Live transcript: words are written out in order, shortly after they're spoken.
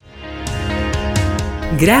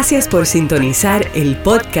Gracias por sintonizar el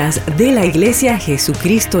podcast de la Iglesia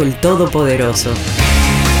Jesucristo el Todopoderoso.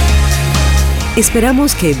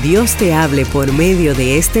 Esperamos que Dios te hable por medio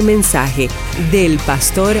de este mensaje del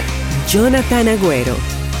pastor Jonathan Agüero.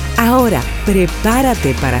 Ahora,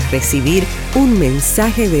 prepárate para recibir un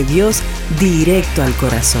mensaje de Dios directo al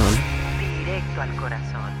corazón. Directo al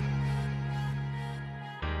corazón.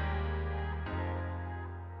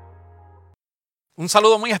 Un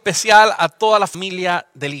saludo muy especial a toda la familia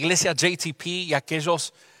de la Iglesia JTP y a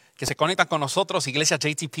aquellos que se conectan con nosotros, Iglesia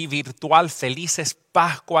JTP Virtual. Felices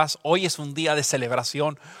Pascuas. Hoy es un día de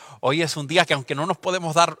celebración. Hoy es un día que, aunque no nos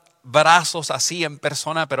podemos dar brazos así en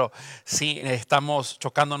persona, pero sí estamos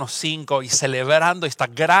chocándonos 5 y celebrando esta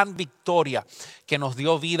gran victoria que nos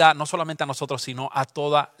dio vida no solamente a nosotros, sino a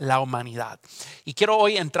toda la humanidad. Y quiero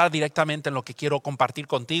hoy entrar directamente en lo que quiero compartir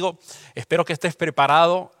contigo. Espero que estés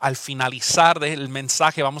preparado. Al finalizar del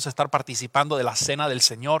mensaje vamos a estar participando de la Cena del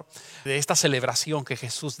Señor, de esta celebración que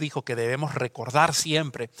Jesús dijo que debemos recordar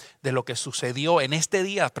siempre de lo que sucedió en este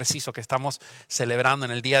día preciso que estamos celebrando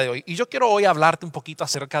en el día de hoy. Y yo quiero hoy hablarte un poquito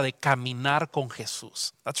acerca de caminar con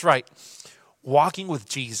Jesús. That's right. Walking with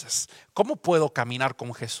Jesus. ¿Cómo puedo caminar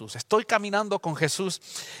con Jesús? ¿Estoy caminando con Jesús?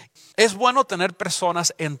 Es bueno tener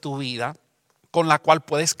personas en tu vida con la cual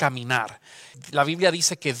puedes caminar. La Biblia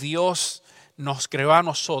dice que Dios nos creó a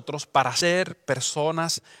nosotros para ser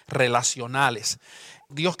personas relacionales.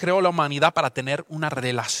 Dios creó la humanidad para tener una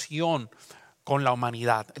relación con la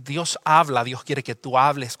humanidad. Dios habla, Dios quiere que tú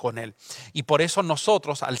hables con Él. Y por eso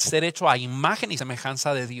nosotros, al ser hechos a imagen y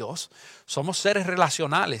semejanza de Dios, somos seres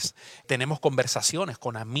relacionales. Tenemos conversaciones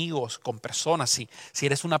con amigos, con personas. Si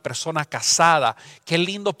eres una persona casada, qué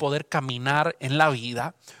lindo poder caminar en la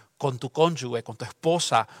vida con tu cónyuge, con tu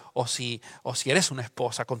esposa, o si eres una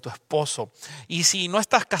esposa, con tu esposo. Y si no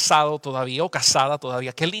estás casado todavía o casada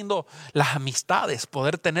todavía, qué lindo las amistades,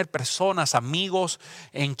 poder tener personas, amigos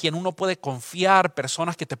en quien uno puede confiar,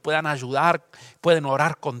 personas que te puedan ayudar, pueden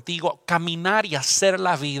orar contigo, caminar y hacer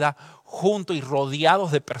la vida junto y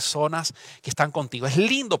rodeados de personas que están contigo. Es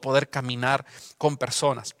lindo poder caminar con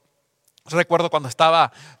personas. Recuerdo cuando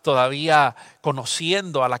estaba todavía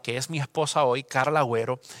conociendo a la que es mi esposa hoy, Carla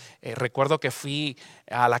Agüero. Recuerdo que fui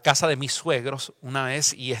a la casa de mis suegros una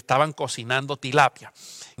vez y estaban cocinando tilapia.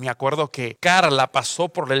 Me acuerdo que Carla pasó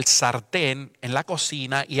por el sartén en la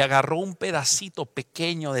cocina y agarró un pedacito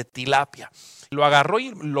pequeño de tilapia. Lo agarró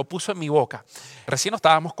y lo puso en mi boca. Recién nos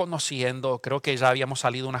estábamos conociendo, creo que ya habíamos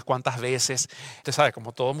salido unas cuantas veces. Usted sabe,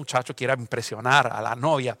 como todo muchacho quiere impresionar a la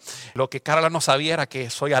novia. Lo que Carla no sabía era que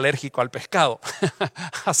soy alérgico al pescado.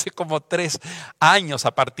 Hace como 3 años,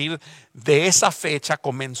 a partir de esa fecha,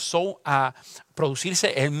 comenzó a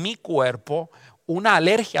producirse en mi cuerpo una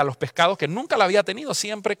alergia a los pescados que nunca la había tenido.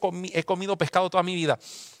 Siempre he comido pescado toda mi vida.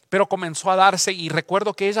 Pero comenzó a darse y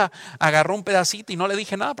recuerdo que ella agarró un pedacito y no le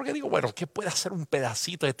dije nada porque digo, bueno, ¿qué puede hacer un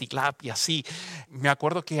pedacito de tilapia así? Me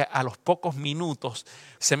acuerdo que a los pocos minutos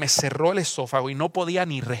se me cerró el esófago y no podía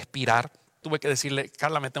ni respirar. Tuve que decirle,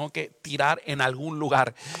 Carla, me tengo que tirar en algún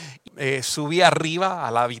lugar. Subí arriba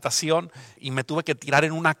a la habitación y me tuve que tirar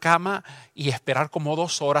en una cama y esperar como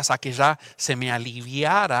 2 horas a que ya se me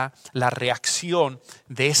aliviara la reacción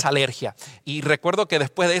de esa alergia. Y recuerdo que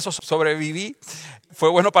después de eso sobreviví. Fue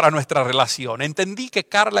bueno para nuestra relación. Entendí que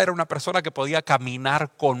Carla era una persona que podía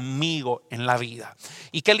caminar conmigo en la vida.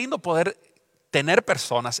 Y qué lindo poder tener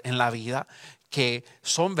personas en la vida que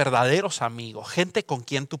son verdaderos amigos, gente con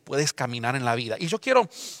quien tú puedes caminar en la vida. Y yo quiero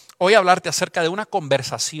hoy hablarte acerca de una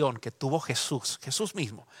conversación que tuvo Jesús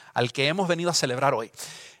mismo, al que hemos venido a celebrar hoy.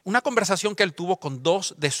 Una conversación que él tuvo con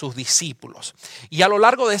 2 de sus discípulos. Y a lo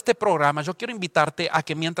largo de este programa yo quiero invitarte a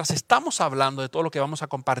que mientras estamos hablando de todo lo que vamos a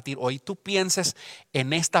compartir hoy, tú pienses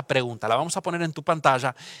en esta pregunta. La vamos a poner en tu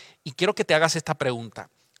pantalla y quiero que te hagas esta pregunta.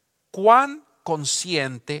 ¿Cuán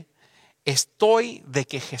consciente estoy de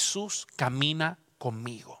que Jesús camina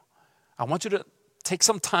conmigo? I want you to take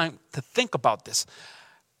some time to think about this.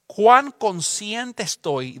 ¿Cuán consciente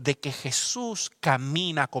estoy de que Jesús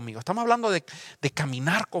camina conmigo? Estamos hablando de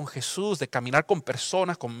caminar con Jesús, de caminar con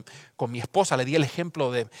personas, con mi esposa. Le di el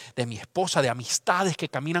ejemplo de mi esposa, de amistades que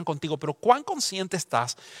caminan contigo. Pero ¿cuán consciente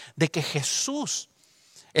estás de que Jesús,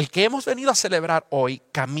 el que hemos venido a celebrar hoy,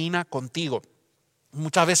 camina contigo?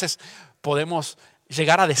 Muchas veces podemos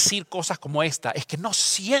llegar a decir cosas como esta: es que no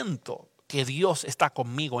siento que Dios está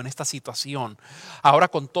conmigo en esta situación. Ahora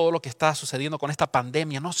con todo lo que está sucediendo con esta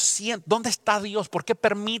pandemia, no siento, ¿dónde está Dios? ¿Por qué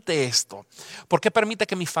permite esto? ¿Por qué permite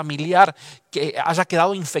que mi familiar que haya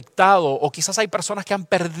quedado infectado? O quizás hay personas que han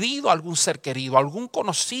perdido a algún ser querido, algún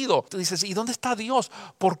conocido. Tú dices, ¿y dónde está Dios?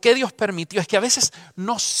 ¿Por qué Dios permitió? Es que a veces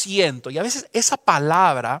no siento, y a veces esa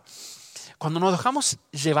palabra cuando nos dejamos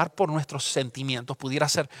llevar por nuestros sentimientos, pudiera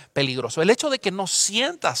ser peligroso. El hecho de que no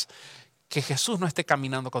sientas que Jesús no esté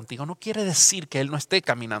caminando contigo no quiere decir que Él no esté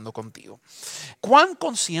caminando contigo. ¿Cuán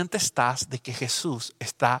consciente estás de que Jesús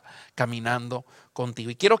está caminando contigo?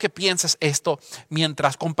 Y quiero que pienses esto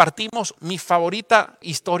mientras compartimos mi favorita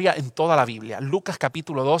historia en toda la Biblia. Lucas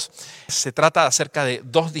capítulo 2, se trata acerca de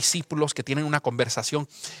dos discípulos que tienen una conversación.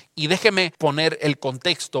 Y déjeme poner el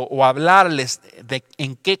contexto o hablarles de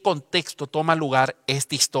en qué contexto toma lugar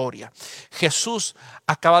esta historia. Jesús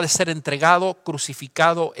acaba de ser entregado,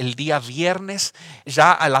 crucificado el día viernes,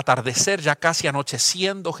 ya al atardecer, ya casi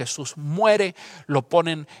anocheciendo. Jesús muere, lo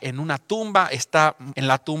ponen en una tumba, está en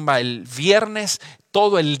la tumba el viernes.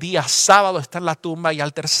 Todo el día sábado está en la tumba y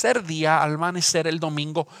al tercer día, al amanecer el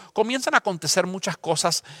domingo, comienzan a acontecer muchas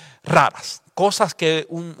cosas raras, cosas que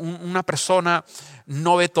una persona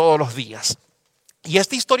no ve todos los días. Y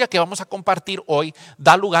esta historia que vamos a compartir hoy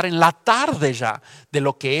da lugar en la tarde ya de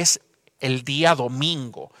lo que es el día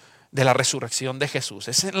domingo de la resurrección de Jesús.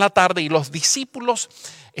 Es en la tarde y los discípulos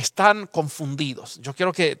están confundidos. Yo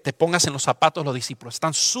quiero que te pongas en los zapatos de los discípulos.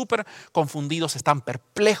 Están súper confundidos, están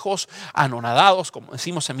perplejos, anonadados, como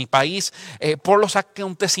decimos en mi país, por los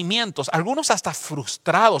acontecimientos. Algunos hasta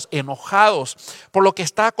frustrados, enojados por lo que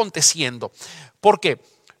está aconteciendo. ¿Por qué?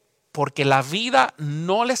 Porque la vida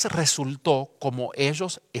no les resultó como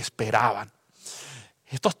ellos esperaban.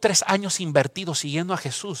 Estos 3 años invertidos siguiendo a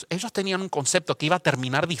Jesús, ellos tenían un concepto que iba a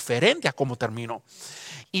terminar diferente a como terminó.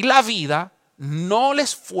 Y la vida no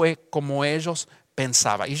les fue como ellos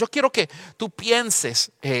pensaban. Y yo quiero que tú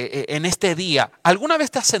pienses en este día, ¿alguna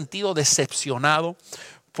vez te has sentido decepcionado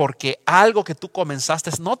porque algo que tú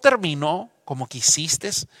comenzaste no terminó como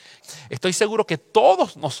quisiste? Estoy seguro que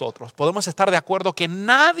todos nosotros podemos estar de acuerdo que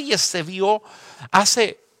nadie se vio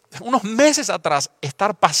hace unos meses atrás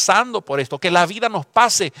estar pasando por esto, que la vida nos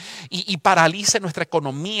pase y paralice nuestra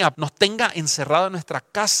economía, nos tenga encerrado en nuestra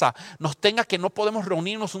casa, nos tenga que no podemos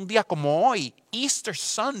reunirnos un día como hoy, Easter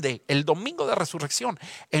Sunday, el domingo de resurrección,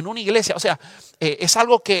 en una iglesia. O sea, es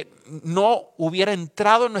algo que no hubiera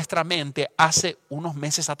entrado en nuestra mente hace unos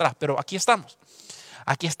meses atrás, pero aquí estamos.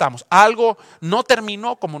 Aquí estamos. Algo no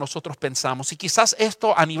terminó como nosotros pensamos y quizás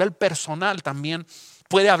esto a nivel personal también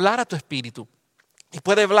puede hablar a tu espíritu. Y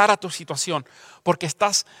puede hablar a tu situación porque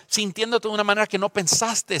estás sintiéndote de una manera que no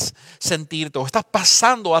pensaste sentirte, o estás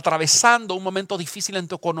pasando, atravesando un momento difícil en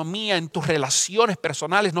tu economía, en tus relaciones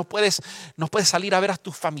personales. No puedes salir a ver a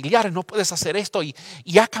tus familiares, no puedes hacer esto y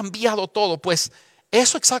ha cambiado todo. Pues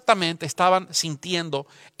eso exactamente estaban sintiendo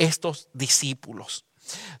estos discípulos.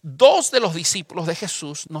 2 de los discípulos de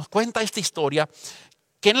Jesús, nos cuenta esta historia,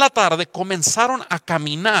 que en la tarde comenzaron a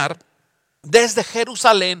caminar desde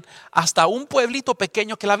Jerusalén hasta un pueblito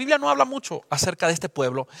pequeño que la Biblia no habla mucho acerca de este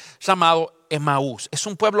pueblo, llamado Emaús. Es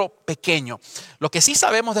un pueblo pequeño. Lo que sí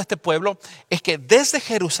sabemos de este pueblo es que desde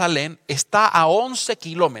Jerusalén está a 11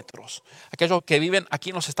 kilómetros. Aquellos que viven aquí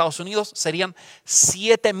en los Estados Unidos serían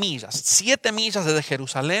 7 millas. 7 millas desde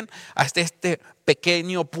Jerusalén hasta este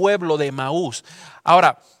pequeño pueblo de Emaús.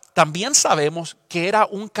 Ahora, también sabemos que era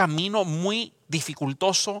un camino muy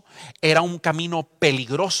dificultoso, era un camino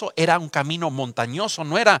peligroso, era un camino montañoso,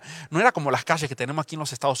 no era como las calles que tenemos aquí en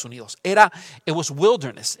los Estados Unidos. It was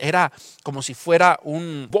wilderness, era como si fuera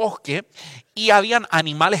un bosque y habían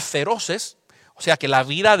animales feroces. O sea que la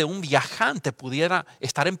vida de un viajante pudiera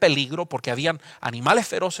estar en peligro porque habían animales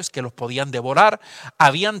feroces que los podían devorar.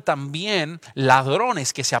 Habían también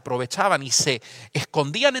ladrones que se aprovechaban y se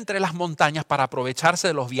escondían entre las montañas para aprovecharse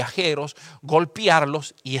de los viajeros,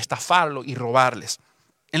 golpearlos y estafarlos y robarles.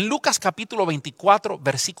 En Lucas capítulo 24,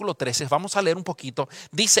 versículo 13, vamos a leer un poquito.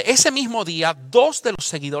 Dice, ese mismo día, 2 de los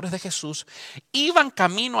seguidores de Jesús iban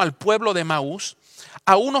camino al pueblo de Emaús,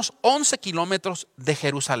 a unos 11 kilómetros de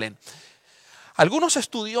Jerusalén. Algunos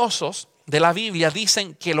estudiosos de la Biblia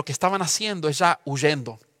dicen que lo que estaban haciendo es ya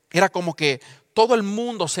huyendo. Era como que todo el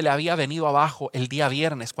mundo se le había venido abajo el día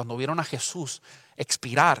viernes cuando vieron a Jesús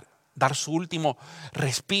expirar, dar su último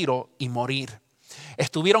respiro y morir.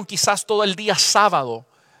 Estuvieron quizás todo el día sábado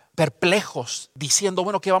perplejos, diciendo,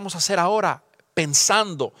 bueno, ¿qué vamos a hacer ahora?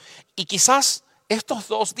 Pensando. Y quizás estos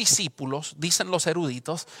 2 discípulos, dicen los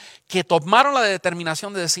eruditos, que tomaron la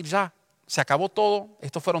determinación de decir ya, se acabó todo.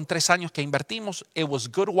 Estos fueron 3 años que invertimos. It was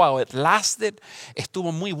good while it lasted.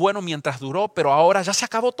 Estuvo muy bueno mientras duró, pero ahora ya se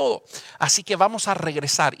acabó todo. Así que vamos a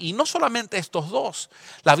regresar. Y no solamente estos 2.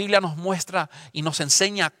 La Biblia nos muestra y nos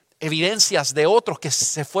enseña evidencias de otros que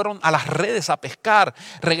se fueron a las redes a pescar,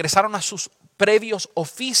 regresaron a sus previos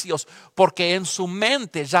oficios porque en su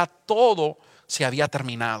mente ya todo se había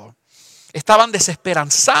terminado. Estaban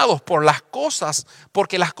desesperanzados por las cosas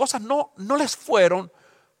porque las cosas no les fueron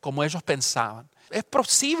como ellos pensaban. Es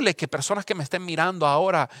posible que personas que me estén mirando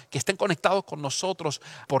ahora, que estén conectados con nosotros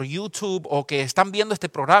por YouTube o que están viendo este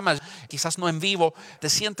programa, quizás no en vivo, te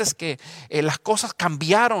sientes que las cosas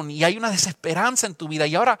cambiaron y hay una desesperanza en tu vida.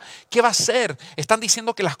 Y ahora, ¿qué va a ser? Están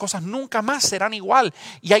diciendo que las cosas nunca más serán igual.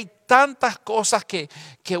 Y hay tantas cosas que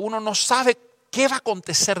uno no sabe qué va a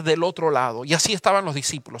acontecer del otro lado. Y así estaban los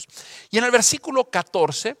discípulos. Y en el versículo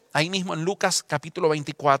 14, ahí mismo en Lucas capítulo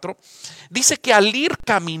 24, dice que al ir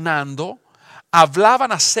caminando,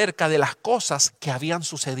 hablaban acerca de las cosas que habían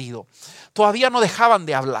sucedido. Todavía no dejaban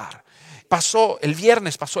de hablar. Pasó el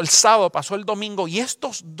viernes, pasó el sábado, pasó el domingo y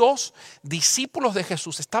estos dos discípulos de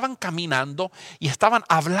Jesús estaban caminando y estaban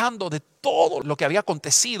hablando de todo lo que había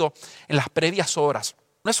acontecido en las previas horas.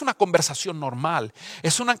 No es una conversación normal,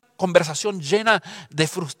 es una conversación llena de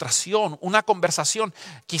frustración, una conversación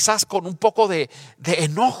quizás con un poco de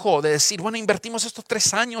enojo, de decir, bueno, invertimos estos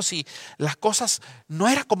 3 años y las cosas no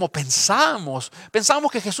eran como pensábamos.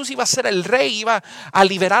 Pensábamos que Jesús iba a ser el rey, iba a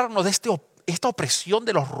liberarnos de esta opresión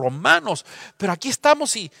de los romanos, pero aquí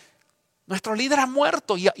estamos y nuestro líder ha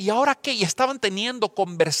muerto. ¿Y ahora qué? Y estaban teniendo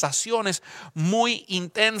conversaciones muy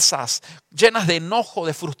intensas, llenas de enojo,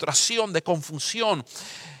 de frustración, de confusión.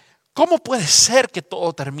 ¿Cómo puede ser que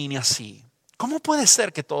todo termine así? ¿Cómo puede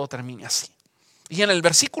ser que todo termine así? Y en el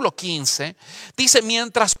versículo 15 dice,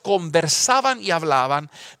 mientras conversaban y hablaban,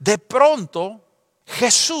 de pronto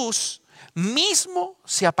Jesús mismo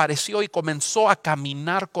se apareció y comenzó a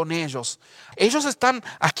caminar con ellos. Ellos están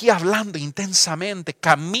aquí hablando intensamente,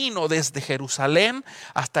 camino desde Jerusalén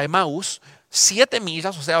hasta Emaús, 7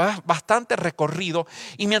 millas, o sea, bastante recorrido.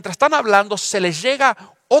 Y mientras están hablando, se les llega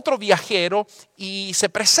otro viajero y se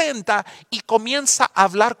presenta y comienza a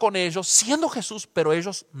hablar con ellos, siendo Jesús, pero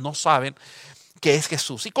ellos no saben que es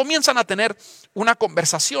Jesús. Y comienzan a tener una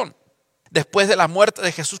conversación. Después de la muerte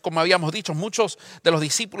de Jesús, como habíamos dicho, muchos de los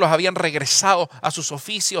discípulos habían regresado a sus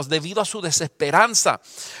oficios debido a su desesperanza.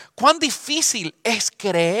 Cuán difícil es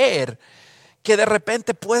creer que de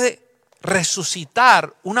repente puede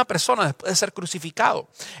resucitar una persona después de ser crucificado.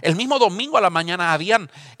 El mismo domingo a la mañana habían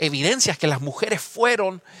evidencias que las mujeres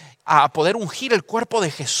fueron a poder ungir el cuerpo de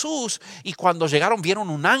Jesús y cuando llegaron vieron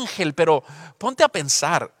un ángel, pero ponte a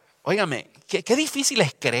pensar, óigame, qué difícil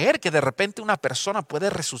es creer que de repente una persona puede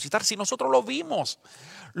resucitar si nosotros lo vimos.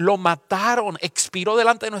 Lo mataron, expiró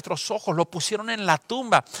delante de nuestros ojos, lo pusieron en la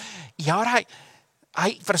tumba. Y ahora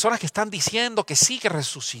hay personas que están diciendo que sí, que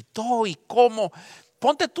resucitó y cómo.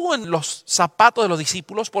 Ponte tú en los zapatos de los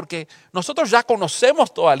discípulos porque nosotros ya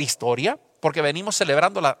conocemos toda la historia, porque venimos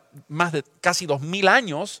celebrándola más de casi 2000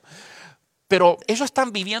 años, pero ellos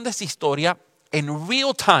están viviendo esta historia en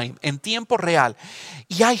real time, en tiempo real.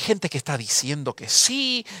 Y hay gente que está diciendo que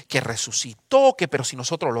sí, que resucitó, pero si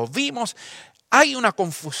nosotros lo vimos, hay una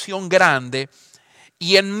confusión grande.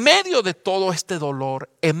 Y en medio de todo este dolor,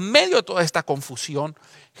 en medio de toda esta confusión,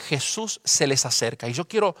 Jesús se les acerca. Y yo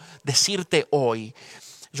quiero decirte hoy,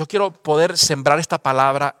 yo quiero poder sembrar esta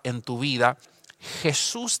palabra en tu vida.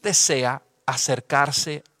 Jesús desea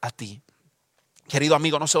acercarse a ti. Querido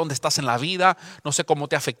amigo, no sé dónde estás en la vida, no sé cómo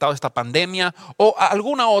te ha afectado esta pandemia o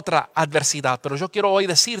alguna otra adversidad, pero yo quiero hoy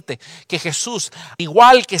decirte que Jesús,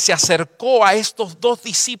 igual que se acercó a estos dos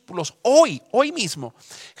discípulos, hoy mismo,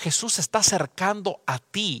 Jesús se está acercando a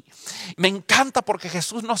ti. Me encanta porque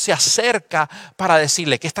Jesús no se acerca para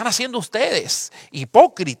decirle, ¿qué están haciendo ustedes?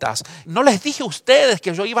 Hipócritas, no les dije a ustedes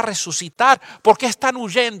que yo iba a resucitar, ¿por qué están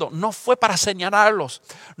huyendo? No fue para señalarlos,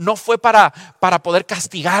 no fue para poder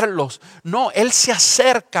castigarlos, no, Él se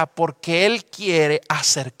acerca porque Él quiere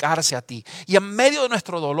acercarse a ti. Y en medio de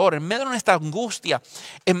nuestro dolor, en medio de nuestra angustia,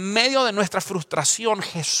 en medio de nuestra frustración,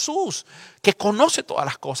 Jesús, que conoce todas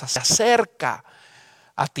las cosas, se acerca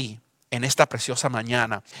a ti en esta preciosa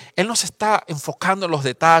mañana. Él nos está enfocando en los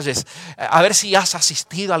detalles, a ver si has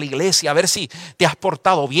asistido a la iglesia, a ver si te has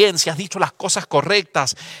portado bien, si has dicho las cosas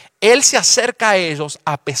correctas. Él se acerca a ellos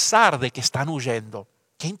a pesar de que están huyendo.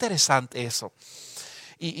 Qué interesante eso.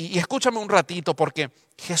 Y escúchame un ratito porque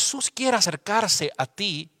Jesús quiere acercarse a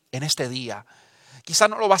ti en este día. Quizá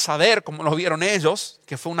no lo vas a ver como lo vieron ellos,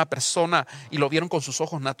 que fue una persona y lo vieron con sus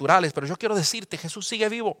ojos naturales, pero yo quiero decirte, Jesús sigue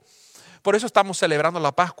vivo. Por eso estamos celebrando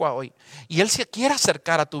la Pascua hoy. Y Él se quiere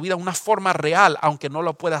acercar a tu vida de una forma real, aunque no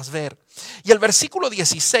lo puedas ver. Y el versículo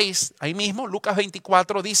 16, ahí mismo, Lucas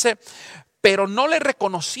 24, dice, pero no le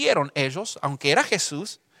reconocieron ellos, aunque era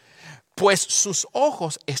Jesús, pues sus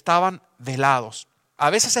ojos estaban velados. A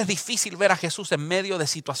veces es difícil ver a Jesús en medio de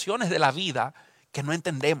situaciones de la vida que no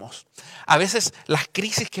entendemos. A veces las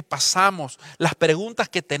crisis que pasamos, las preguntas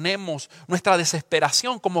que tenemos, nuestra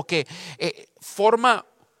desesperación como que forma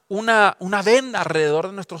una venda alrededor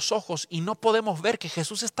de nuestros ojos y no podemos ver que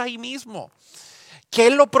Jesús está ahí mismo. Que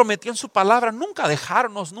Él lo prometió en su palabra, nunca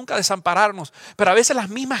dejarnos, nunca desampararnos. Pero a veces las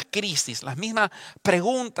mismas crisis, las mismas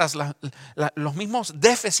preguntas, los mismos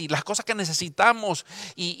déficits, las cosas que necesitamos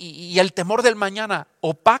y el temor del mañana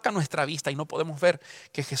opacan nuestra vista y no podemos ver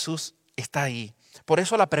que Jesús está ahí. Por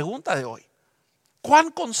eso la pregunta de hoy: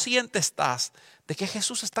 ¿cuán consciente estás de que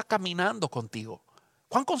Jesús está caminando contigo?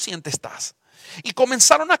 ¿Cuán consciente estás? Y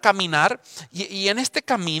comenzaron a caminar y en este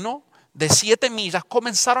camino de 7 millas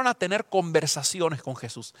comenzaron a tener conversaciones con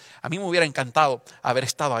Jesús. A mí me hubiera encantado haber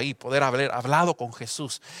estado ahí, poder haber hablado con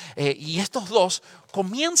Jesús. Y estos dos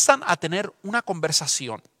comienzan a tener una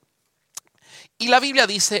conversación. Y la Biblia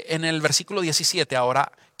dice en el versículo 17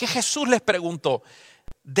 ahora que Jesús les preguntó: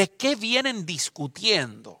 ¿de qué vienen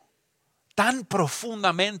discutiendo tan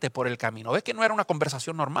profundamente por el camino? ¿Ves que no era una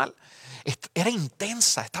conversación normal? Era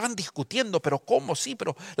intensa, estaban discutiendo, pero ¿cómo? Sí,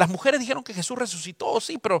 pero las mujeres dijeron que Jesús resucitó,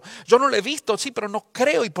 sí, pero yo no lo he visto, sí, pero no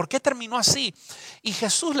creo. ¿Y por qué terminó así? Y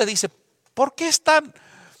Jesús le dice: ¿por qué están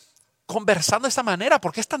conversando de esta manera?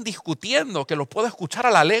 ¿Por qué están discutiendo? Que lo puedo escuchar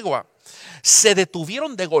a la legua. Se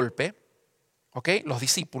detuvieron de golpe, ¿ok? Los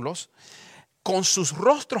discípulos, con sus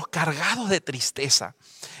rostros cargados de tristeza.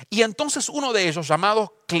 Y entonces uno de ellos,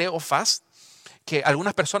 llamado Cleofas, que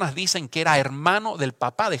algunas personas dicen que era hermano del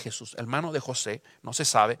papá de Jesús, hermano de José, no se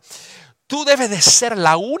sabe. Tú debes de ser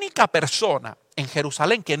la única persona en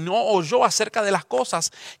Jerusalén que no oyó acerca de las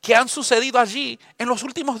cosas que han sucedido allí en los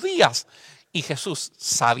últimos días. Y Jesús,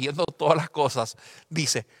 sabiendo todas las cosas,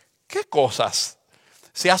 dice: ¿qué cosas?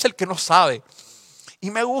 Se hace el que no sabe. Y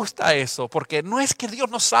me gusta eso, porque no es que Dios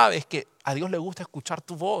no sabe, es que a Dios le gusta escuchar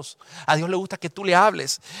tu voz. A Dios le gusta que tú le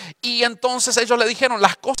hables. Y entonces ellos le dijeron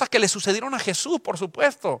las cosas que le sucedieron a Jesús, por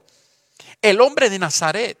supuesto. El hombre de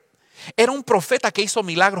Nazaret era un profeta que hizo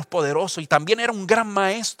milagros poderosos y también era un gran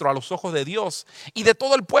maestro a los ojos de Dios y de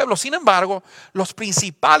todo el pueblo. Sin embargo, los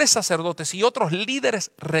principales sacerdotes y otros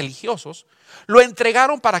líderes religiosos lo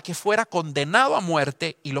entregaron para que fuera condenado a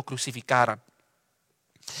muerte y lo crucificaran.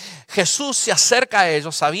 Jesús se acerca a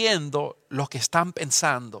ellos sabiendo lo que están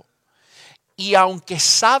pensando. Y aunque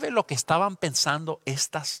sabe lo que estaban pensando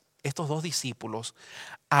estos dos discípulos,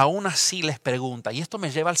 aún así les pregunta. Y esto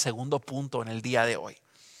me lleva al segundo punto en el día de hoy.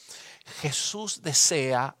 Jesús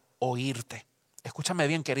desea oírte. Escúchame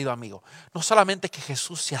bien, querido amigo. No solamente que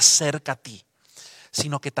Jesús se acerca a ti,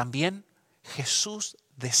 sino que también Jesús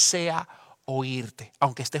desea oírte.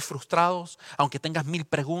 Aunque estés frustrado, aunque tengas 1000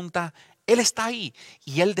 preguntas, Él está ahí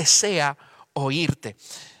y Él desea oírte.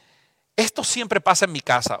 Esto siempre pasa en mi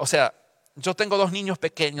casa. O sea, yo tengo 2 niños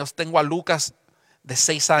pequeños. Tengo a Lucas de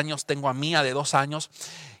 6 años, tengo a Mía de 2 años.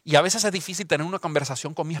 Y a veces es difícil tener una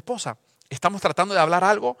conversación con mi esposa. Estamos tratando de hablar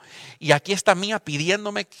algo y aquí está Mía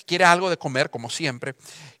pidiéndome que quiere algo de comer, como siempre.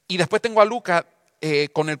 Y después tengo a Lucas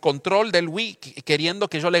con el control del Wii, queriendo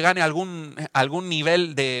que yo le gane algún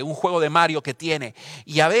nivel de un juego de Mario que tiene.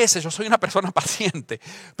 Y a veces yo soy una persona paciente,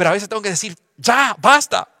 pero a veces tengo que decir: ya,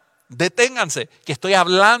 basta, deténganse, que estoy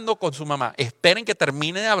hablando con su mamá. Esperen que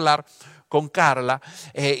termine de hablar con Carla.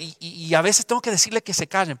 Y a veces tengo que decirle que se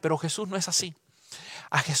callen, pero Jesús no es así.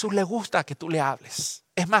 A Jesús le gusta que tú le hables.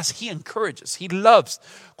 Es más, He encourages, He loves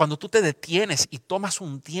cuando tú te detienes y tomas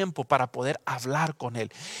un tiempo para poder hablar con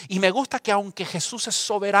Él. Y me gusta que aunque Jesús es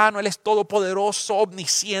soberano, Él es todopoderoso,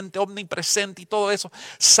 omnisciente, omnipresente y todo eso,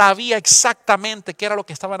 sabía exactamente qué era lo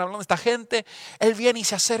que estaban hablando esta gente. Él viene y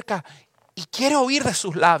se acerca y quiere oír de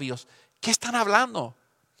sus labios. ¿Qué están hablando?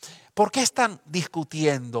 ¿Por qué están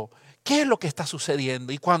discutiendo? ¿Qué es lo que está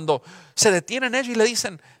sucediendo? Y cuando se detienen ellos y le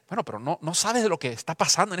dicen: bueno, pero no sabes de lo que está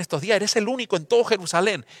pasando en estos días. Eres el único en todo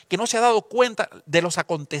Jerusalén que no se ha dado cuenta de los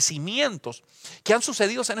acontecimientos que han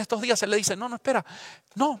sucedido en estos días. Él le dice: no, espera.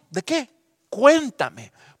 No, ¿de qué?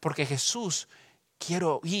 Cuéntame. Porque Jesús quiere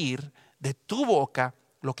oír de tu boca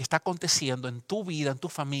lo que está aconteciendo en tu vida, en tu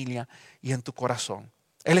familia y en tu corazón.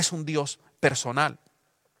 Él es un Dios personal.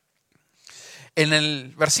 En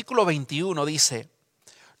el versículo 21 dice: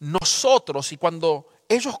 nosotros, y cuando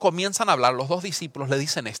ellos comienzan a hablar, los 2 discípulos le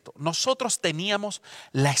dicen esto: nosotros teníamos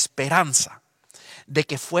la esperanza de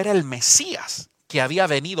que fuera el Mesías que había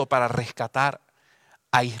venido para rescatar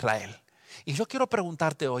a Israel. Y yo quiero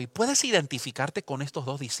preguntarte hoy, ¿puedes identificarte con estos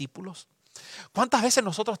 2 discípulos? ¿Cuántas veces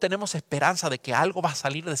nosotros tenemos esperanza de que algo va a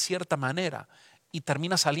salir de cierta manera y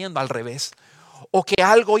termina saliendo al revés? O que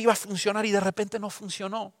algo iba a funcionar y de repente no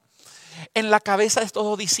funcionó. En la cabeza de estos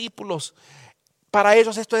 2 discípulos Para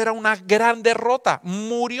ellos esto era una gran derrota.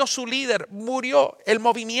 Murió su líder, murió el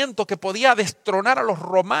movimiento que podía destronar a los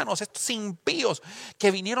romanos, estos impíos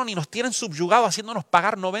que vinieron y nos tienen subyugados haciéndonos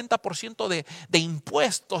pagar 90% de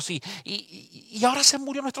impuestos. Y ahora se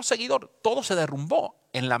murió nuestro seguidor. Todo se derrumbó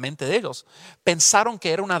en la mente de ellos. Pensaron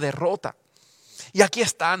que era una derrota. Y aquí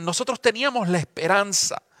están, nosotros teníamos la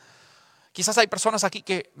esperanza. Quizás hay personas aquí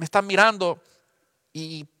que me están mirando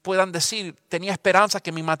y puedan decir, tenía esperanza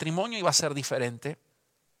que mi matrimonio iba a ser diferente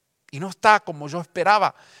y no está como yo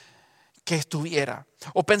esperaba que estuviera.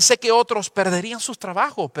 O pensé que otros perderían sus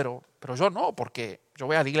trabajos, pero yo no, porque yo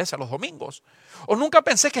voy a la iglesia los domingos. O nunca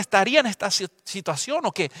pensé que estaría en esta situación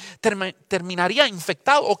o que terminaría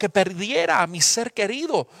infectado o que perdiera a mi ser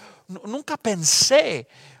querido. Nunca pensé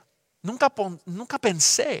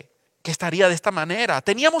que estaría de esta manera.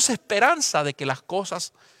 Teníamos esperanza de que las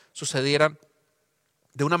cosas sucedieran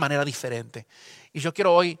de una manera diferente. Y yo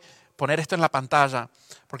quiero hoy poner esto en la pantalla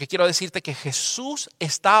porque quiero decirte que Jesús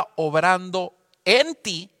está obrando en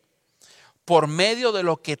ti por medio de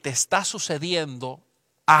lo que te está sucediendo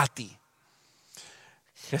a ti.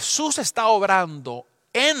 Jesús está obrando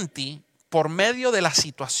en ti por medio de las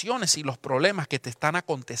situaciones y los problemas que te están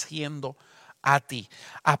aconteciendo a ti,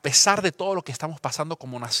 a pesar de todo lo que estamos pasando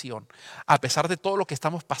como nación, a pesar de todo lo que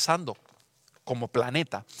estamos pasando como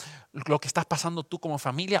planeta, lo que estás pasando tú como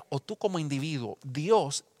familia o tú como individuo.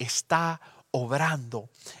 Dios está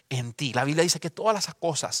obrando en ti. La Biblia dice que todas las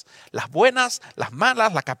cosas, las buenas, las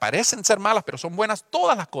malas, las que parecen ser malas pero son buenas,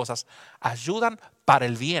 todas las cosas ayudan para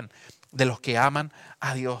el bien de los que aman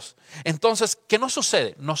a Dios. Entonces, ¿qué nos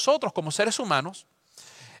sucede? Nosotros como seres humanos,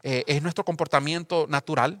 es nuestro comportamiento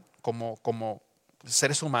natural como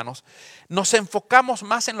seres humanos, nos enfocamos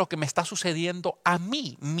más en lo que me está sucediendo a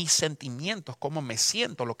mí, mis sentimientos, cómo me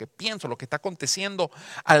siento, lo que pienso, lo que está aconteciendo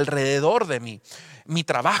alrededor de mí, mi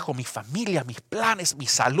trabajo, mi familia, mis planes, mi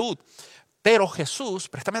salud. Pero Jesús,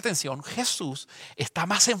 préstame atención, Jesús está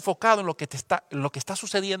más enfocado en lo que está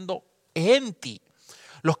sucediendo en ti,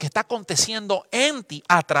 lo que está aconteciendo en ti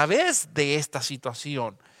a través de esta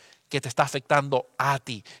situación que te está afectando a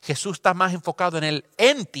ti. Jesús está más enfocado en el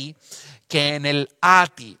en ti que en el a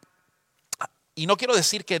ti. Y no quiero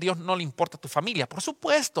decir que a Dios no le importa tu familia. Por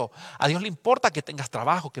supuesto, a Dios le importa que tengas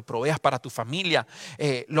trabajo, que proveas para tu familia.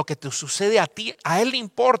 Lo que te sucede a ti, a Él le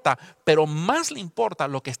importa, pero más le importa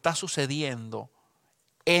lo que está sucediendo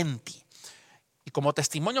en ti. Y como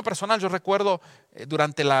testimonio personal, yo recuerdo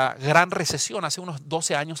durante la gran recesión, hace unos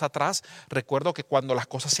 12 años atrás, recuerdo que cuando las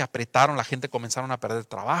cosas se apretaron, la gente comenzaron a perder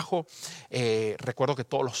trabajo. Recuerdo que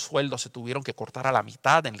todos los sueldos se tuvieron que cortar a la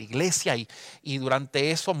mitad en la iglesia y durante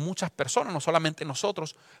eso muchas personas, no solamente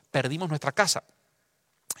nosotros, perdimos nuestra casa.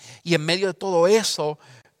 Y en medio de todo eso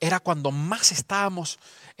era cuando más estábamos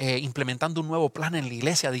implementando un nuevo plan en la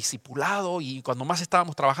iglesia, discipulado, y cuando más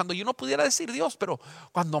estábamos trabajando. Y uno pudiera decir, Dios, pero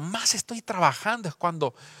cuando más estoy trabajando es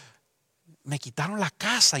cuando me quitaron la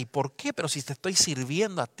casa. ¿Y por qué? Pero si te estoy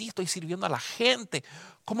sirviendo a ti, estoy sirviendo a la gente,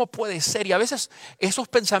 ¿cómo puede ser? Y a veces esos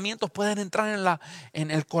pensamientos pueden entrar en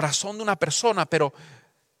el corazón de una persona, pero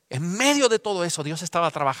en medio de todo eso Dios estaba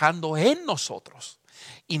trabajando en nosotros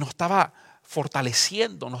y nos estaba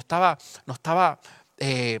fortaleciendo, nos estaba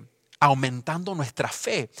aumentando nuestra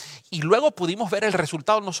fe. Y luego pudimos ver el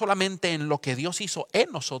resultado no solamente en lo que Dios hizo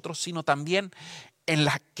en nosotros, sino también en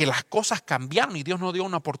que las cosas cambiaron y Dios nos dio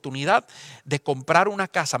una oportunidad de comprar una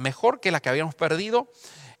casa mejor que la que habíamos perdido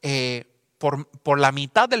por la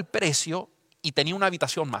mitad del precio y tenía una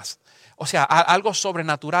habitación más. O sea, algo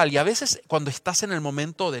sobrenatural. Y a veces cuando estás en el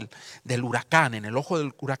momento del huracán, en el ojo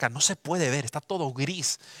del huracán, no se puede ver, está todo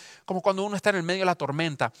gris. Como cuando uno está en el medio de la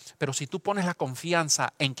tormenta. Pero si tú pones la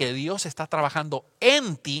confianza en que Dios está trabajando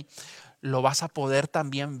en ti, lo vas a poder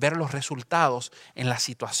también ver los resultados en las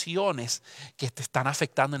situaciones que te están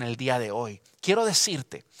afectando en el día de hoy. Quiero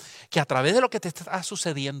decirte que a través de lo que te está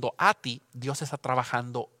sucediendo a ti, Dios está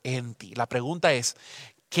trabajando en ti. La pregunta es,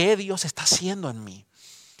 ¿qué Dios está haciendo en mí?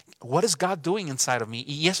 What is God doing inside of me?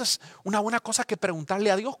 Y eso es una buena cosa que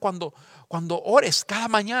preguntarle a Dios cuando ores cada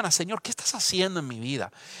mañana. Señor, ¿qué estás haciendo en mi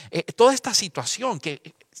vida? Toda esta situación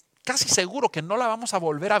que casi seguro que no la vamos a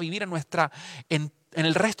volver a vivir en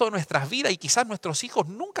el resto de nuestras vidas, y quizás nuestros hijos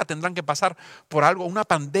nunca tendrán que pasar por una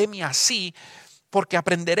pandemia así, porque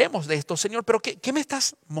aprenderemos de esto. Señor, pero ¿qué me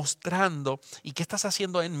estás mostrando y qué estás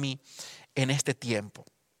haciendo en mí en este tiempo?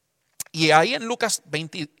 Y ahí en Lucas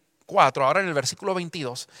 24, ahora en el versículo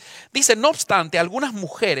 22, dice, no obstante, algunas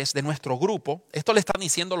mujeres de nuestro grupo, esto le están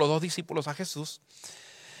diciendo los dos discípulos a Jesús,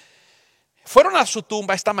 fueron a su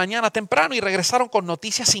tumba esta mañana temprano y regresaron con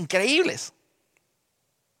noticias increíbles.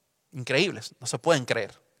 Increíbles, no se pueden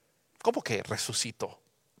creer. ¿Cómo que resucitó?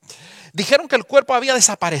 Dijeron que el cuerpo había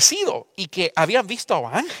desaparecido y que habían visto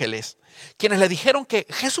a ángeles, quienes le dijeron que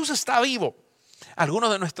Jesús está vivo.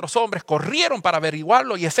 Algunos de nuestros hombres corrieron para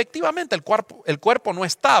averiguarlo y efectivamente el cuerpo no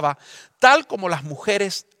estaba tal como las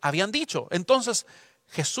mujeres habían dicho. Entonces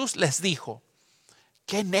Jesús les dijo,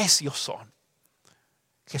 qué necios son.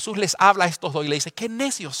 Jesús les habla a estos dos y le dice, qué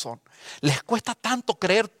necios son. Les cuesta tanto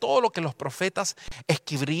creer todo lo que los profetas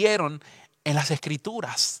escribieron en las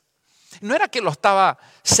escrituras. No era que lo estaba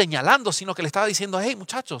señalando, sino que le estaba diciendo, hey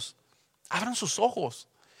muchachos, abran sus ojos.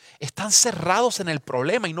 Están cerrados en el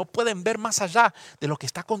problema y no pueden ver más allá de lo que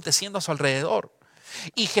está aconteciendo a su alrededor.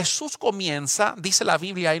 Y Jesús comienza, dice la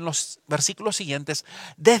Biblia en los versículos siguientes,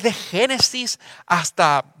 desde Génesis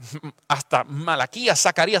hasta Malaquías,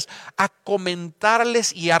 Zacarías, a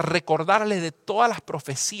comentarles y a recordarles de todas las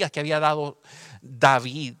profecías que había dado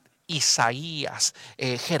David, Isaías,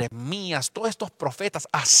 Jeremías, todos estos profetas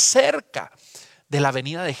acerca de la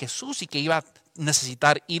venida de Jesús y que iba a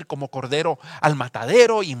necesitar ir como cordero al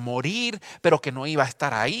matadero y morir, pero que no iba a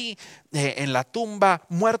estar ahí en la tumba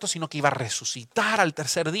muerto, sino que iba a resucitar al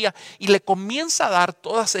tercer día. Y le comienza a dar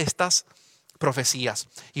todas estas profecías.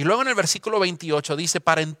 Y luego en el versículo 28 dice,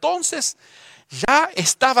 para entonces ya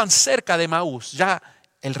estaban cerca de Emaús, ya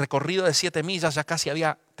el recorrido de 7 millas ya casi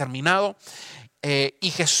había terminado.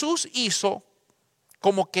 Y Jesús hizo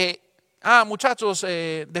como que, muchachos,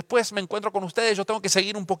 después me encuentro con ustedes, yo tengo que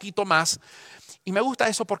seguir un poquito más. Y me gusta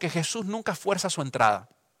eso porque Jesús nunca fuerza su entrada.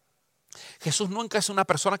 Jesús nunca es una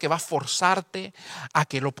persona que va a forzarte a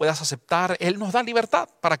que lo puedas aceptar. Él nos da libertad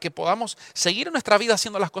para que podamos seguir en nuestra vida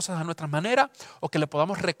haciendo las cosas a nuestra manera o que le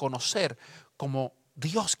podamos reconocer como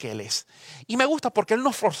Dios que Él es. Y me gusta porque Él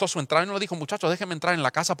no forzó su entrada. Él no dijo, muchachos, déjenme entrar en la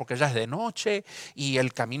casa porque ya es de noche y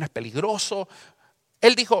el camino es peligroso.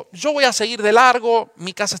 Él dijo, yo voy a seguir de largo,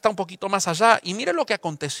 mi casa está un poquito más allá. Y mire lo que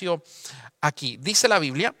aconteció aquí. Dice la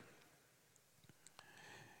Biblia.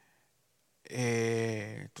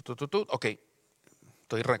 Ok,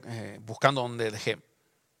 estoy buscando donde dejé.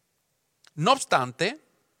 No obstante,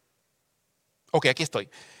 ok, aquí estoy.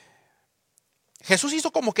 Jesús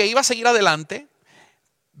hizo como que iba a seguir adelante.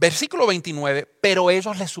 Versículo 29, pero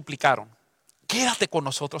ellos le suplicaron, quédate con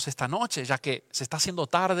nosotros esta noche, ya que se está haciendo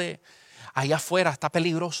tarde, allá afuera está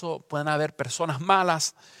peligroso, pueden haber personas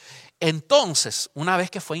malas. Entonces, una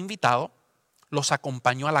vez que fue invitado, los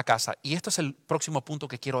acompañó a la casa. Y esto es el próximo punto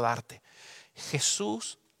que quiero darte.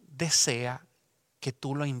 Jesús desea que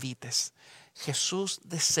tú lo invites. Jesús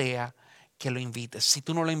desea que lo invites. Si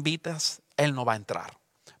tú no lo invitas, Él no va a entrar.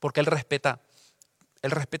 Porque Él respeta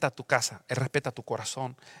tu casa, Él respeta tu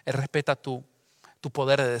corazón, Él respeta tu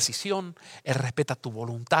poder de decisión, Él respeta tu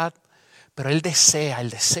voluntad. Pero Él desea, el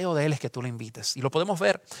deseo de Él es que tú lo invites. Y lo podemos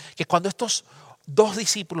ver que cuando estos dos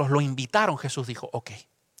discípulos lo invitaron, Jesús dijo, ok,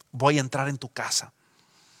 voy a entrar en tu casa.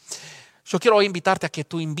 Yo quiero hoy invitarte a que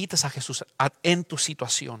tú invites a Jesús en tu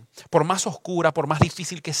situación. Por más oscura, por más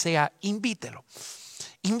difícil que sea, invítelo.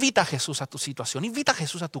 Invita a Jesús a tu situación, invita a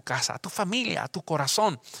Jesús a tu casa, a tu familia, a tu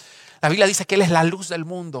corazón. La Biblia dice que Él es la luz del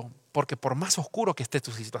mundo, porque por más oscuro que esté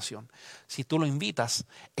tu situación, si tú lo invitas,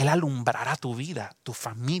 Él alumbrará tu vida, tu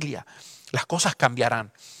familia, las cosas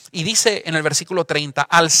cambiarán. Y dice en el versículo 30,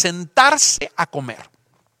 al sentarse a comer.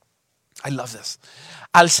 I love this.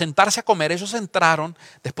 Al sentarse a comer, ellos entraron,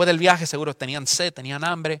 después del viaje seguro tenían sed, tenían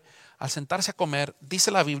hambre. Al sentarse a comer,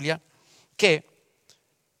 dice la Biblia que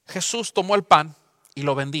Jesús tomó el pan y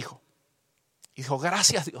lo bendijo. Y dijo,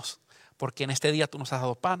 gracias Dios, porque en este día tú nos has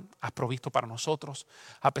dado pan, has provisto para nosotros.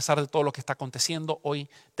 A pesar de todo lo que está aconteciendo, hoy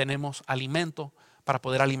tenemos alimento para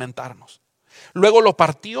poder alimentarnos. Luego lo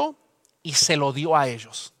partió y se lo dio a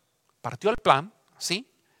ellos. Partió el pan, ¿sí?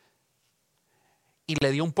 Y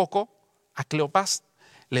le dio un poco a Cleopas,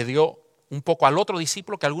 le dio un poco al otro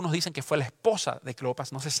discípulo, que algunos dicen que fue la esposa de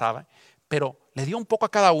Cleopas, no se sabe, pero le dio un poco a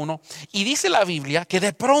cada uno. Y dice la Biblia que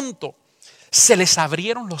de pronto se les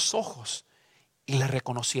abrieron los ojos y le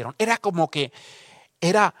reconocieron. Era como que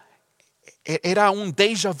era un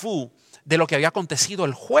déjà vu de lo que había acontecido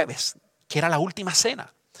el jueves, que era la última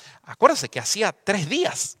cena. Acuérdense que hacía 3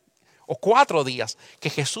 días o 4 días que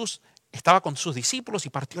Jesús estaba con sus discípulos y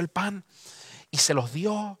partió el pan y se los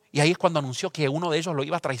dio. Y ahí es cuando anunció que uno de ellos lo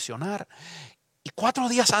iba a traicionar. Y 4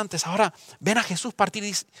 días antes, ahora ven a Jesús partir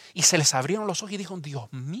y se les abrieron los ojos y dijeron,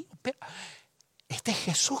 Dios mío, este es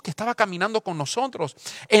Jesús que estaba caminando con nosotros.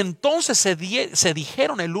 Entonces se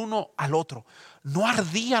dijeron el uno al otro, ¿no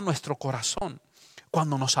ardía nuestro corazón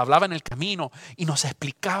cuando nos hablaba en el camino y nos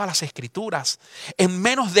explicaba las escrituras? En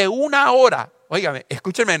menos de 1 hora, óigame,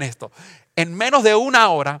 escúchenme en esto, en menos de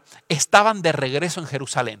 1 hora estaban de regreso en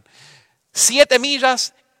Jerusalén. 7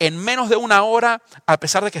 millas en menos de una hora, a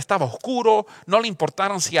pesar de que estaba oscuro, no le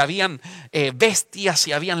importaron si habían bestias,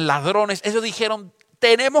 si habían ladrones. Ellos dijeron,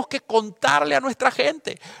 tenemos que contarle a nuestra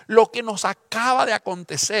gente lo que nos acaba de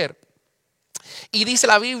acontecer. Y dice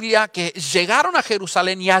la Biblia que llegaron a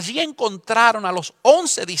Jerusalén y allí encontraron a los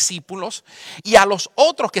 11 discípulos y a los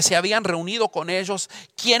otros que se habían reunido con ellos,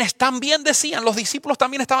 quienes también decían, los discípulos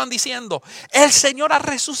también estaban diciendo, el Señor ha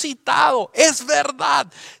resucitado, es verdad.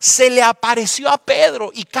 Se le apareció a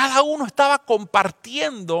Pedro y cada uno estaba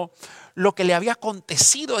compartiendo lo que le había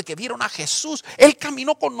acontecido, de que vieron a Jesús. Él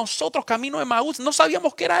caminó con nosotros, camino de Emaús. No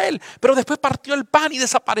sabíamos que era Él, pero después partió el pan y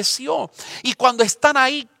desapareció. Y cuando están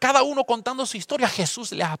ahí, cada uno contando su historia,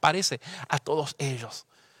 Jesús les aparece a todos ellos.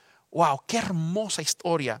 ¡Wow! ¡Qué hermosa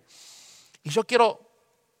historia! Y yo quiero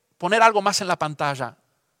poner algo más en la pantalla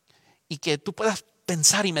y que tú puedas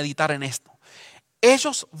pensar y meditar en esto.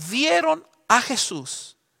 Ellos vieron a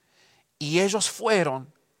Jesús y ellos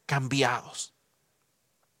fueron cambiados.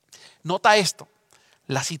 Nota esto,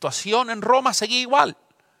 la situación en Roma seguía igual.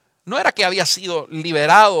 No era que había sido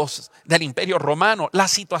liberados del imperio romano. La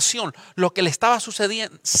situación, lo que le estaba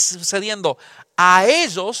sucediendo a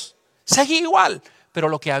ellos, seguía igual. Pero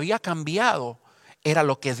lo que había cambiado era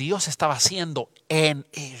lo que Dios estaba haciendo en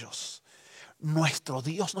ellos. Nuestro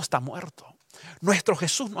Dios no está muerto. Nuestro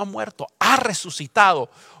Jesús no ha muerto, ha resucitado.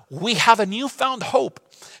 We have a newfound hope.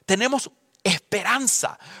 Tenemos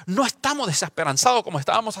esperanza. No estamos desesperanzados como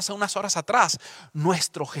estábamos hace unas horas atrás.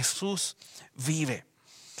 Nuestro Jesús vive.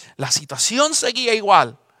 La situación seguía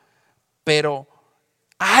igual, pero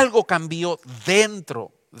algo cambió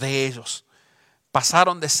dentro de ellos.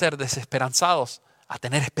 Pasaron de ser desesperanzados a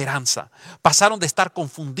tener esperanza. Pasaron de estar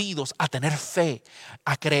confundidos a tener fe,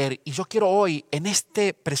 a creer. Y yo quiero hoy, en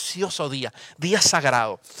este precioso día, día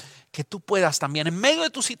sagrado, que tú puedas también, en medio de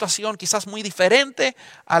tu situación quizás muy diferente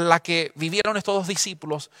a la que vivieron estos dos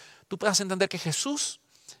discípulos, tú puedas entender que Jesús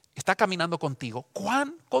está caminando contigo.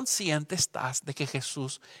 ¿Cuán consciente estás de que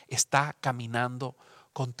Jesús está caminando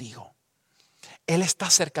contigo? Él está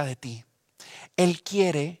cerca de ti. Él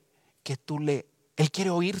quiere Él quiere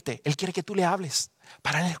oírte. Él quiere que tú le hables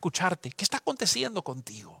para Él escucharte. ¿Qué está aconteciendo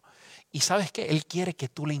contigo? Y ¿sabes qué? Él quiere que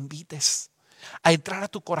tú le invites a entrar a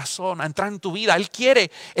tu corazón, a entrar en tu vida. Él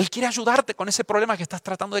quiere ayudarte con ese problema que estás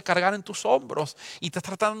tratando de cargar en tus hombros y estás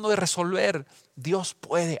tratando de resolver. Dios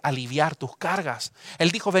puede aliviar tus cargas.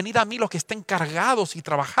 Él dijo, venid a mí los que estén cargados y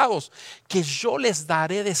trabajados, que yo les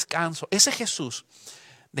daré descanso. Ese Jesús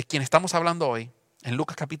de quien estamos hablando hoy, en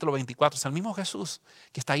Lucas capítulo 24, es el mismo Jesús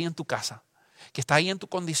que está ahí en tu casa, que está ahí en tu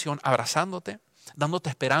condición, abrazándote,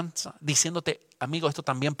 dándote esperanza, diciéndote, amigo, esto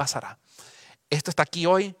también pasará. Esto está aquí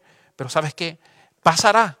hoy, pero ¿sabes qué?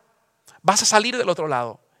 Pasará. Vas a salir del otro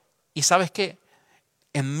lado. Y ¿sabes qué?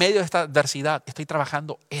 En medio de esta adversidad estoy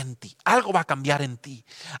trabajando en ti. Algo va a cambiar en ti.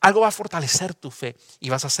 Algo va a fortalecer tu fe y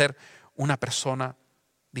vas a ser una persona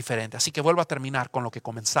diferente. Así que vuelvo a terminar con lo que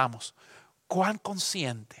comenzamos. ¿Cuán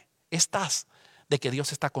consciente estás de que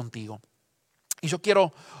Dios está contigo? Y yo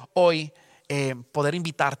quiero hoy poder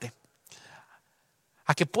invitarte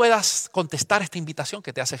a que puedas contestar esta invitación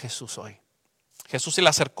que te hace Jesús hoy. Jesús se le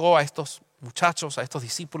acercó a estos muchachos, a estos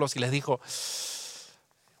discípulos y les dijo,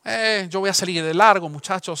 yo voy a salir de largo,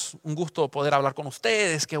 muchachos, un gusto poder hablar con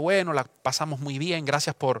ustedes, qué bueno, la pasamos muy bien,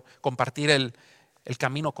 gracias por compartir el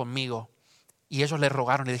camino conmigo. Y ellos le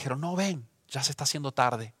rogaron, le dijeron, no, ven, ya se está haciendo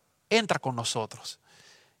tarde, entra con nosotros.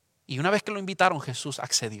 Y una vez que lo invitaron, Jesús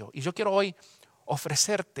accedió. Y yo quiero hoy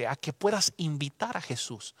ofrecerte a que puedas invitar a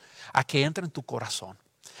Jesús a que entre en tu corazón,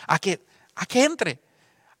 a que entre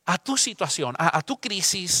a tu situación, a tu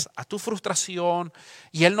crisis, a tu frustración.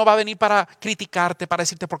 Y Él no va a venir para criticarte, para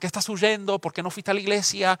decirte por qué estás huyendo, por qué no fuiste a la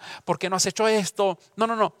iglesia, por qué no has hecho esto.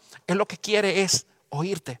 No. Él lo que quiere es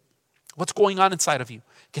oírte. What's going on inside of you?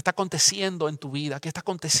 ¿Qué está aconteciendo en tu vida? ¿Qué está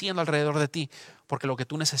aconteciendo alrededor de ti? Porque lo que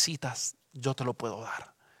tú necesitas, yo te lo puedo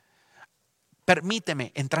dar.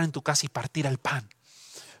 Permíteme entrar en tu casa y partir el pan.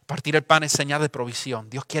 Partir el pan es señal de provisión.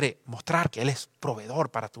 Dios quiere mostrar que Él es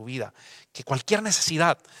proveedor para tu vida. Que cualquier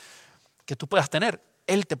necesidad que tú puedas tener,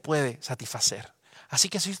 Él te puede satisfacer. Así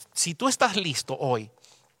que si tú estás listo hoy,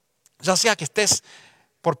 ya sea que estés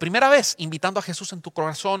por primera vez invitando a Jesús en tu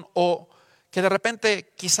corazón o que de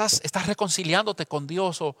repente quizás estás reconciliándote con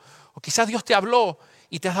Dios o quizás Dios te habló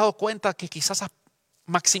y te has dado cuenta que quizás has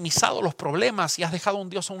maximizado los problemas y has dejado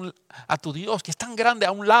a tu Dios que es tan grande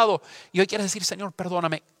a un lado y hoy quieres decir, Señor,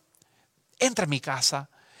 perdóname, entra en mi casa,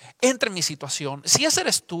 entra en mi situación. Si ese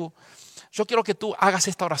eres tú, yo quiero que tú hagas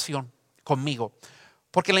esta oración conmigo,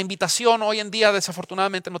 porque la invitación hoy en día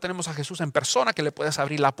desafortunadamente no tenemos a Jesús en persona que le puedes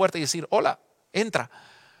abrir la puerta y decir, hola, entra.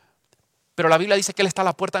 Pero la Biblia dice que Él está a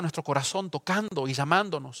la puerta de nuestro corazón tocando y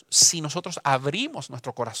llamándonos. Si nosotros abrimos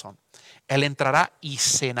nuestro corazón, Él entrará y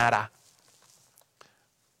cenará.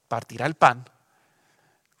 Partirá el pan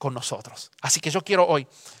con nosotros. Así que yo quiero hoy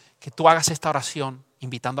que tú hagas esta oración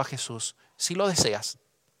invitando a Jesús. Si lo deseas,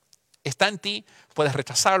 está en ti, puedes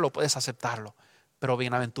rechazarlo, puedes aceptarlo. Pero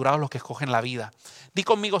bienaventurados los que escogen la vida. Di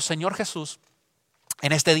conmigo, Señor Jesús,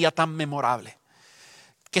 en este día tan memorable,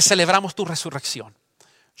 que celebramos tu resurrección.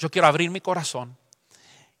 Yo quiero abrir mi corazón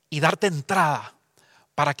y darte entrada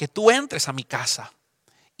para que tú entres a mi casa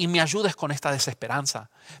y me ayudes con esta desesperanza,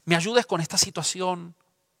 me ayudes con esta situación,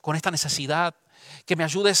 con esta necesidad, que me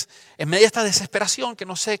ayudes en medio de esta desesperación, que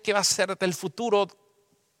no sé qué va a ser del futuro,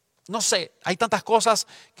 no sé, hay tantas cosas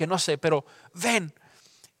que no sé, pero ven,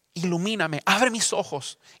 ilumíname, abre mis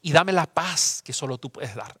ojos y dame la paz que solo tú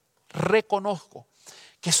puedes dar. Reconozco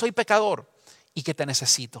que soy pecador y que te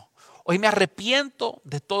necesito. Hoy me arrepiento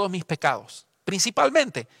de todos mis pecados,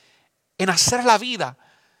 principalmente en hacer la vida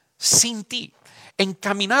sin ti, en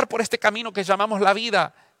caminar por este camino que llamamos la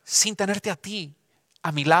vida sin tenerte a ti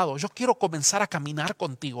a mi lado. Yo quiero comenzar a caminar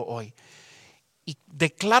contigo hoy y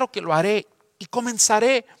declaro que lo haré y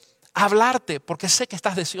comenzaré a hablarte porque sé que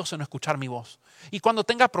estás deseoso en escuchar mi voz. Y cuando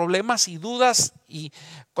tenga problemas y dudas y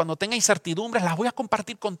cuando tenga incertidumbres, las voy a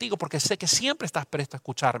compartir contigo porque sé que siempre estás presto a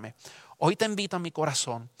escucharme. Hoy te invito a mi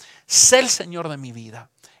corazón. Sé el Señor de mi vida.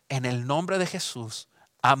 En el nombre de Jesús.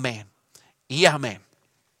 Amén. Y amén.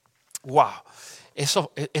 Wow.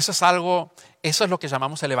 Eso es algo, eso es lo que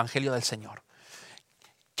llamamos el Evangelio del Señor.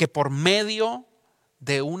 Que por medio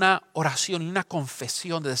de una oración y una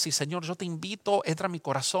confesión de decir, Señor, yo te invito, entra a mi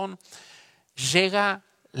corazón, llega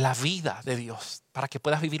la vida de Dios para que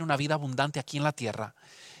puedas vivir una vida abundante aquí en la tierra.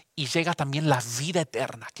 Y llega también la vida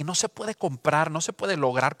eterna, que no se puede comprar, no se puede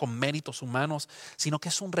lograr con méritos humanos, sino que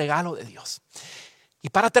es un regalo de Dios. Y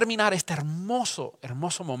para terminar este hermoso,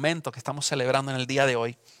 hermoso momento que estamos celebrando en el día de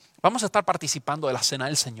hoy, vamos a estar participando de la Cena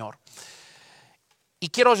del Señor. Y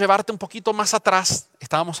quiero llevarte un poquito más atrás.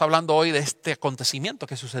 Estábamos hablando hoy de este acontecimiento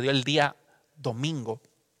que sucedió el día domingo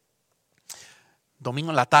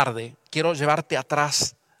en la tarde. Quiero llevarte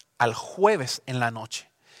atrás al jueves en la noche,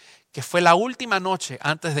 que fue la última noche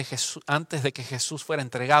antes de que Jesús fuera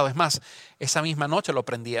entregado. Es más, esa misma noche lo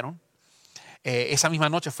prendieron. Esa misma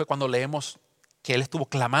noche fue cuando leemos que Él estuvo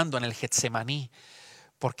clamando en el Getsemaní,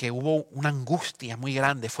 porque hubo una angustia muy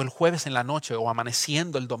grande. Fue el jueves en la noche o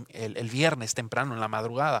amaneciendo el viernes temprano en la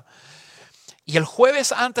madrugada. Y el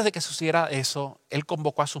jueves antes de que sucediera eso, Él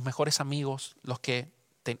convocó a sus mejores amigos, los que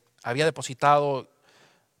había depositado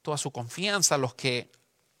toda su confianza, los que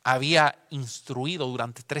había instruido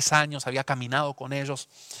durante 3 años, había caminado con ellos.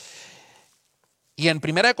 Y en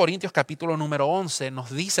 1 Corintios capítulo número 11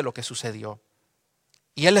 nos dice lo que sucedió.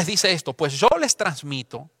 Y Él les dice esto: pues yo les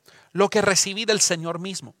transmito lo que recibí del Señor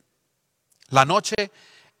mismo. La noche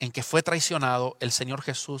en que fue traicionado el Señor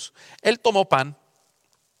Jesús, Él tomó pan.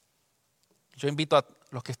 Yo invito a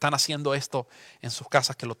los que están haciendo esto en sus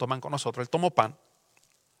casas que lo toman con nosotros. Él tomó pan.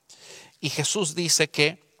 Y Jesús dice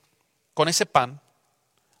que con ese pan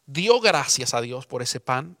dio gracias a Dios por ese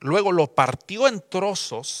pan. Luego lo partió en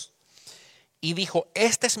trozos y dijo: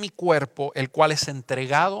 este es mi cuerpo, el cual es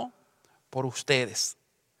entregado por ustedes.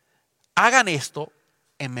 Hagan esto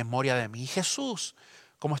en memoria de mí. Y Jesús,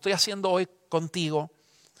 como estoy haciendo hoy contigo,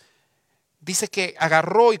 dice que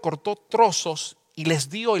agarró y cortó trozos y les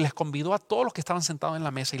dio y les convidó a todos los que estaban sentados en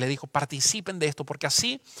la mesa y le dijo: participen de esto, porque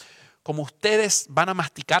así como ustedes van a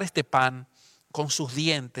masticar este pan con sus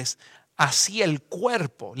dientes, así el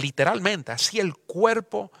cuerpo, literalmente, así el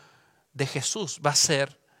cuerpo de Jesús va a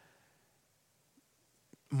ser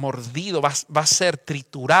mordido, va a ser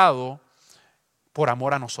triturado por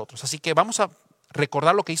amor a nosotros. Así que vamos a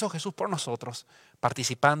recordar lo que hizo Jesús por nosotros,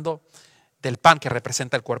 participando del pan que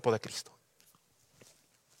representa el cuerpo de Cristo.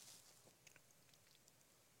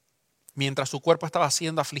 Mientras su cuerpo estaba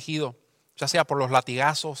siendo afligido, ya sea por los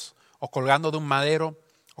latigazos o colgando de un madero,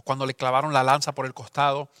 o cuando le clavaron la lanza por el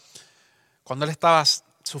costado, cuando Él estaba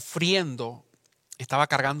sufriendo, estaba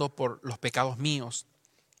cargando por los pecados míos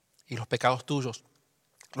y los pecados tuyos,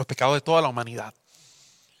 los pecados de toda la humanidad.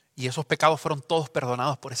 Y esos pecados fueron todos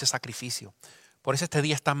perdonados por ese sacrificio. Por eso este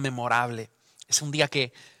día es tan memorable. Es un día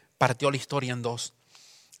que partió la historia en dos.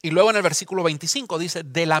 Y luego en el versículo 25 dice: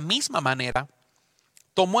 de la misma manera,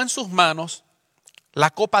 tomó en sus manos la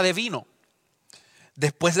copa de vino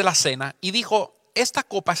después de la cena y dijo: esta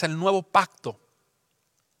copa es el nuevo pacto.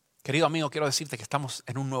 Querido amigo, quiero decirte que estamos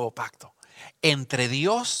en un nuevo pacto entre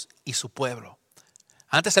Dios y su pueblo.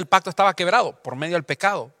 Antes el pacto estaba quebrado por medio del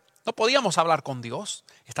pecado. No podíamos hablar con Dios,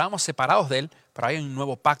 estábamos separados de Él, pero hay un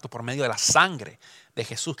nuevo pacto por medio de la sangre de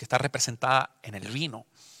Jesús que está representada en el vino.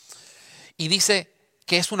 Y dice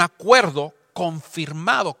que es un acuerdo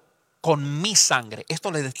confirmado con mi sangre.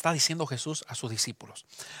 Esto le está diciendo Jesús a sus discípulos.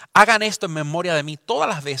 Hagan esto en memoria de mí todas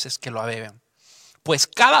las veces que lo beban. Pues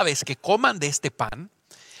cada vez que coman de este pan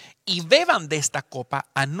y beban de esta copa,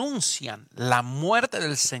 anuncian la muerte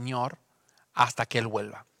del Señor hasta que Él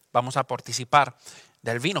vuelva. Vamos a participar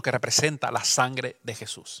del vino que representa la sangre de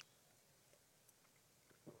Jesús.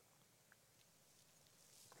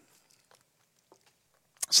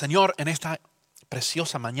 Señor, en esta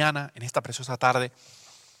preciosa mañana, en esta preciosa tarde,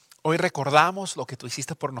 hoy recordamos lo que tú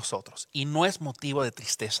hiciste por nosotros y no es motivo de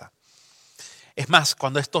tristeza. Es más,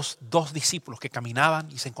 cuando estos dos discípulos que caminaban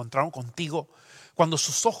y se encontraron contigo, cuando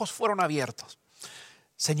sus ojos fueron abiertos,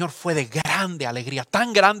 Señor, fue de grande alegría,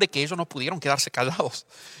 tan grande que ellos no pudieron quedarse callados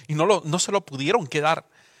y no se lo pudieron quedar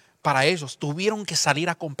para ellos. Tuvieron que salir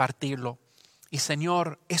a compartirlo. Y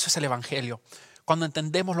Señor, eso es el evangelio. Cuando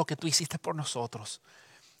entendemos lo que tú hiciste por nosotros,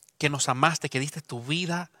 que nos amaste, que diste tu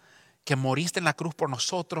vida, que moriste en la cruz por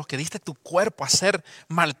nosotros, que diste tu cuerpo a ser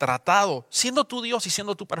maltratado, siendo tu Dios y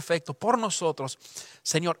siendo tu perfecto por nosotros.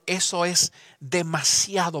 Señor, eso es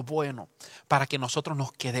demasiado bueno para que nosotros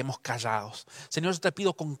nos quedemos callados. Señor, yo te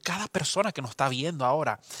pido con cada persona que nos está viendo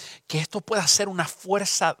ahora, que esto pueda ser una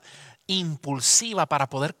fuerza impulsiva para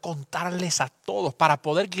poder contarles a todos, para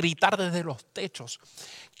poder gritar desde los techos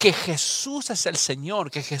que Jesús es el Señor,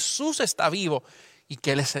 que Jesús está vivo y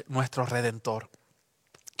que Él es nuestro Redentor.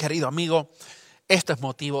 Querido amigo, esto es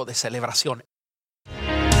motivo de celebración.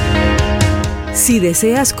 Si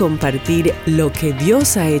deseas compartir lo que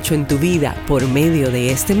Dios ha hecho en tu vida por medio de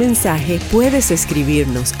este mensaje, puedes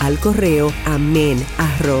escribirnos al correo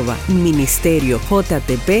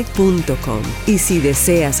amen@ministeriojtp.com. Y si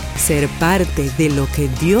deseas ser parte de lo que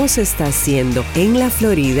Dios está haciendo en la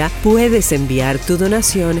Florida, puedes enviar tu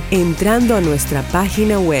donación entrando a nuestra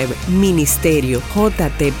página web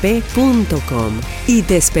ministeriojtp.com. Y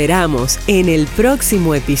te esperamos en el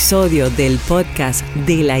próximo episodio del podcast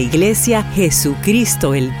de la Iglesia Jesucristo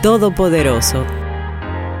el Todopoderoso.